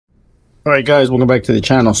Alright guys, welcome back to the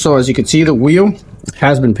channel. So as you can see, the wheel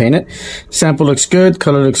has been painted. Sample looks good,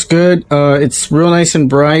 color looks good. It's real nice and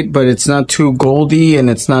bright, but it's not too goldy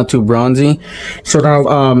and it's not too bronzy. So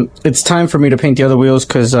now it's time for me to paint the other wheels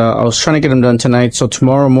because I was trying to get them done tonight. So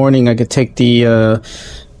tomorrow morning I could take the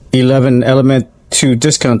 11 Element to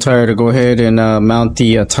Discount Tire to go ahead and mount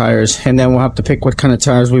the tires, and then we'll have to pick what kind of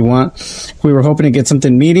tires we want. We were hoping to get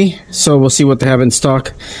something meaty, so we'll see what they have in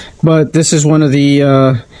stock. But this is one of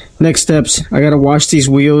the next steps. I gotta wash these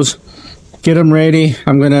wheels, get them ready.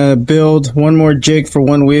 I'm gonna build one more jig for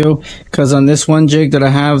one wheel, because on this one jig that I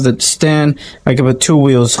have, the stand, I can put two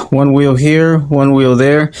wheels, one wheel here, one wheel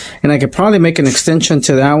there, and I could probably make an extension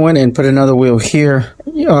to that one and put another wheel here.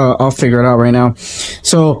 I'll figure it out right now.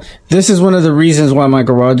 So this is one of the reasons why my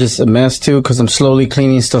garage is a mess too, because I'm slowly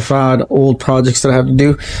cleaning stuff out, old projects that I have to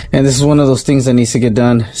do, and this is one of those things that needs to get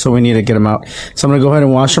done, so we need to get them out. So I'm gonna go ahead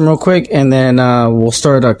and wash them real quick, and then we'll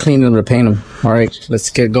start cleaning them to paint them. All right, let's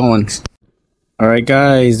get going. Alright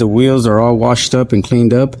guys, the wheels are all washed up and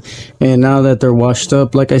cleaned up, and now that they're washed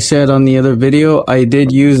up, like I said on the other video, I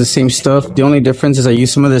did use the same stuff. The only difference is I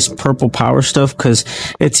used some of this purple power stuff because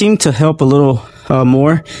it seemed to help a little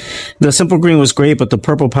more. The simple green was great, but the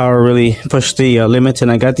purple power really pushed the limits,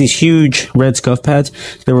 and I got these huge red scuff pads.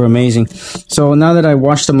 They were amazing. So now that I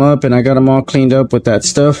washed them up and I got them all cleaned up with that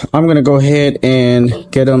stuff, I'm going to go ahead and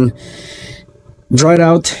get them dried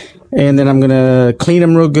out, and then I'm going to clean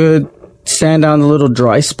them real good, sand down the little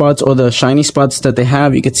dry spots or the shiny spots that they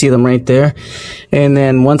have. You can see them right there. And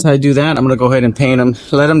then once I do that, I'm going to go ahead and paint them,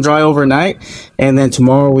 let them dry overnight, and then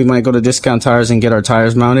tomorrow we might go to Discount Tires and get our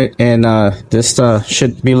tires mounted, and this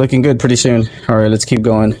should be looking good pretty soon. All right, let's keep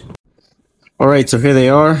going. All right, so here they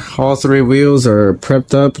are. All three wheels are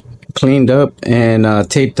prepped up, cleaned up, and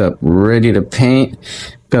taped up, ready to paint.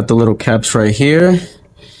 Got the little caps right here,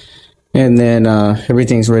 and then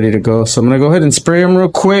everything's ready to go. So I'm gonna go ahead and spray them real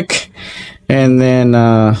quick, and then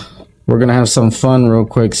we're gonna have some fun real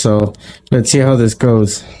quick. So let's see how this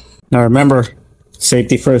goes. Now remember,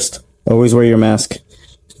 safety first. Always wear your mask.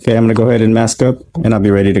 Okay, I'm gonna go ahead and mask up, and I'll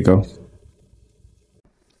be ready to go.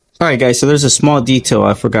 Alright guys, so there's a small detail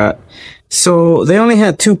I forgot. So they only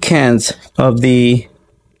had 2 cans of the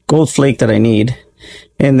gold flake that I need,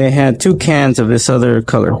 and they had 2 cans of this other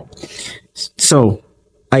color. So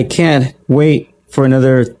I can't wait for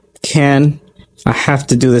another can. I have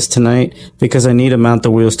to do this tonight because I need to mount the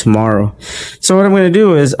wheels tomorrow. So what I'm going to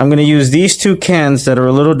do is I'm going to use these 2 cans that are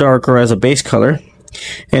a little darker as a base color.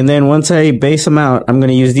 And then once I base them out, I'm going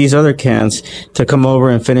to use these other cans to come over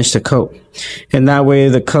and finish the coat. And that way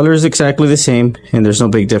the color is exactly the same and there's no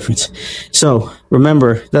big difference. So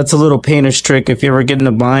remember, that's a little painter's trick. If you ever get in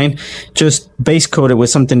a bind, just base coat it with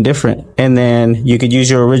something different, and then you could use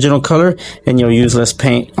your original color and you'll use less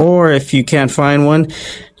paint. Or if you can't find one,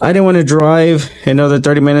 I didn't want to drive another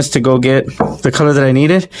 30 minutes to go get the color that I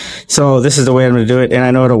needed, so this is the way I'm going to do it, and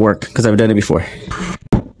I know it'll work because I've done it before.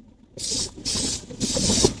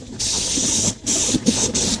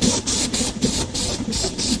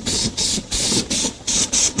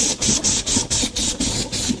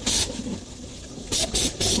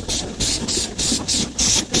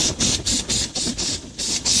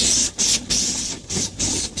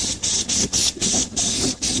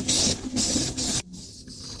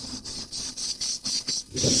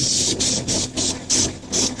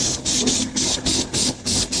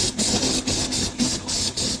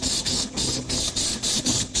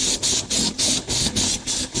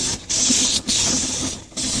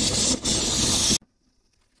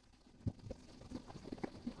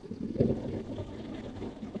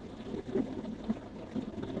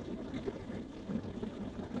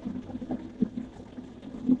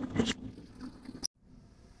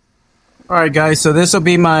 Alright guys, so this will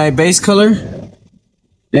be my base color,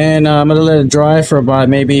 and I'm going to let it dry for about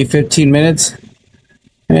maybe 15 minutes,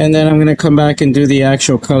 and then I'm going to come back and do the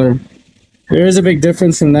actual color. There is a big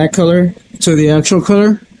difference from that color to the actual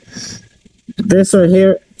color. This right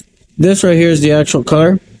here is the actual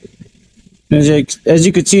color. As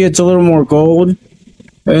you can see, it's a little more gold,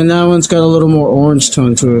 and that one's got a little more orange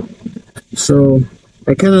tone to it. So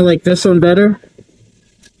I kind of like this one better.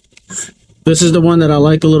 This is the one that I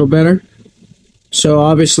like a little better. So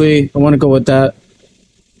obviously I want to go with that.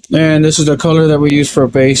 And this is the color that we use for a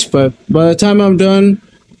base. But by the time I'm done,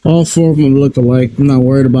 all 4 of them look alike. I'm not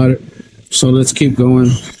worried about it. So let's keep going.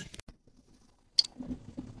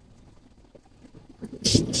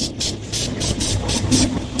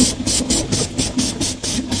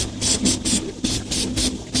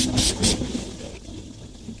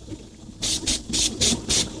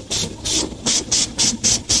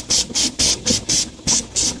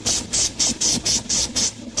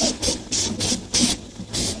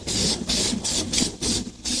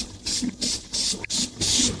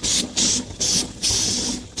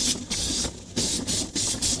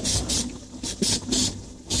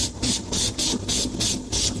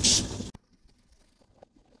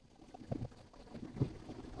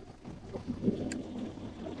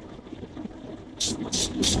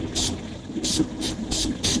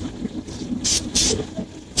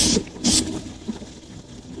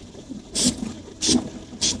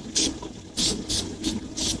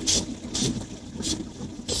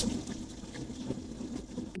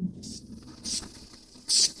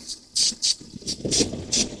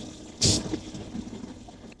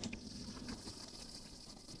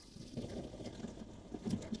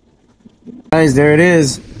 guys, there it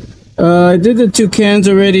is. I did the 2 cans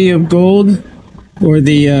already of gold, or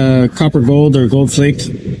the copper gold or gold flaked,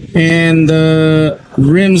 and the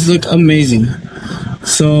rims look amazing.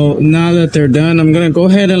 So now that they're done, I'm gonna go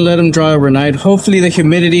ahead and let them dry overnight. Hopefully the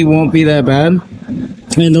humidity won't be that bad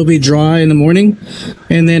and they'll be dry in the morning,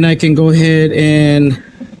 and then I can go ahead and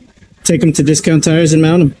take them to Discount Tires and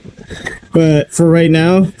mount them. But for right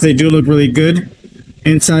now, they do look really good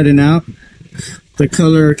inside and out. The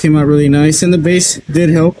color came out really nice, and the base did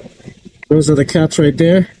help. Those are the caps right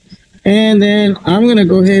there. And then I'm gonna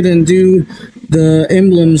go ahead and do the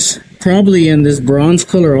emblems probably in this bronze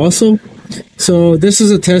color also. So this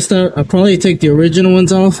is a test out. I'll probably take the original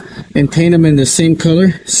ones off and paint them in the same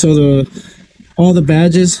color, so all the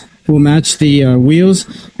badges will match the wheels.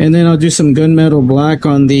 And then I'll do some gunmetal black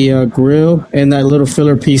on the grill and that little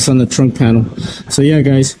filler piece on the trunk panel. So yeah,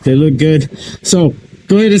 guys, they look good. So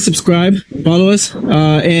go ahead and subscribe, follow us,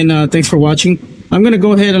 and thanks for watching. I'm gonna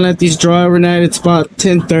go ahead and let these dry overnight. It's about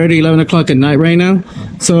 10:30, 11 o'clock at night right now,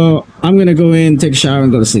 so I'm gonna go in, take a shower,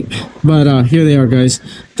 and go to sleep. But here they are, guys.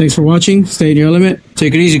 Thanks for watching. Stay in your element.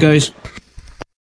 Take it easy, guys.